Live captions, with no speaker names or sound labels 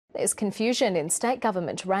There's confusion in state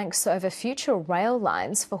government ranks over future rail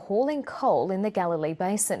lines for hauling coal in the Galilee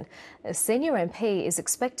Basin. A senior MP is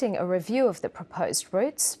expecting a review of the proposed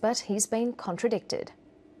routes, but he's been contradicted.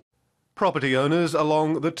 Property owners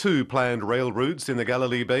along the two planned rail routes in the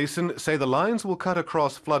Galilee Basin say the lines will cut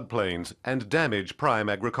across floodplains and damage prime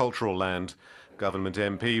agricultural land. Government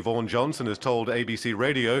MP Vaughan Johnson has told ABC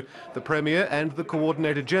Radio the Premier and the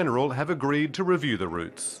Coordinator General have agreed to review the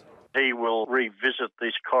routes. He will revisit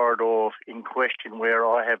this corridor in question where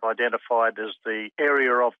I have identified as the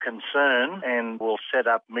area of concern and will set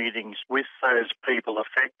up meetings with those people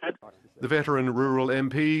affected. The veteran rural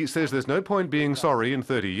MP says there's no point being sorry in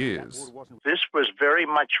 30 years. This was very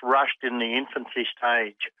much rushed in the infancy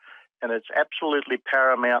stage, and it's absolutely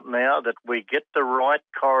paramount now that we get the right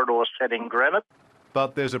corridor set in granite.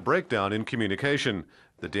 But there's a breakdown in communication.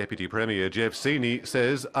 The Deputy Premier, Jeff Seeney,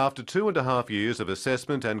 says after 2.5 years of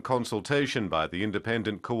assessment and consultation by the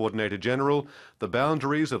Independent Coordinator General, the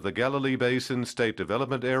boundaries of the Galilee Basin State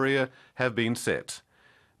Development Area have been set.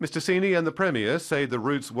 Mr Seeney and the Premier say the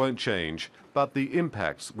routes won't change, but the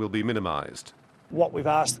impacts will be minimised. What we've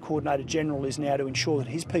asked the Coordinator General is now to ensure that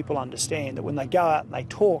his people understand that when they go out and they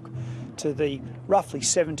talk to the roughly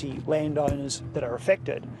 70 landowners that are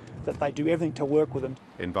affected, that they do everything to work with them.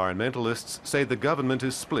 Environmentalists say the government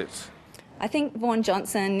is split. I think Vaughan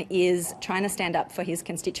Johnson is trying to stand up for his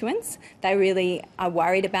constituents. They really are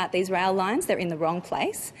worried about these rail lines. They're in the wrong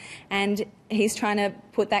place. And he's trying to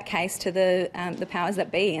put that case to the powers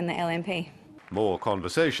that be in the LNP. More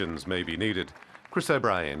conversations may be needed. Chris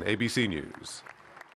O'Brien, ABC News.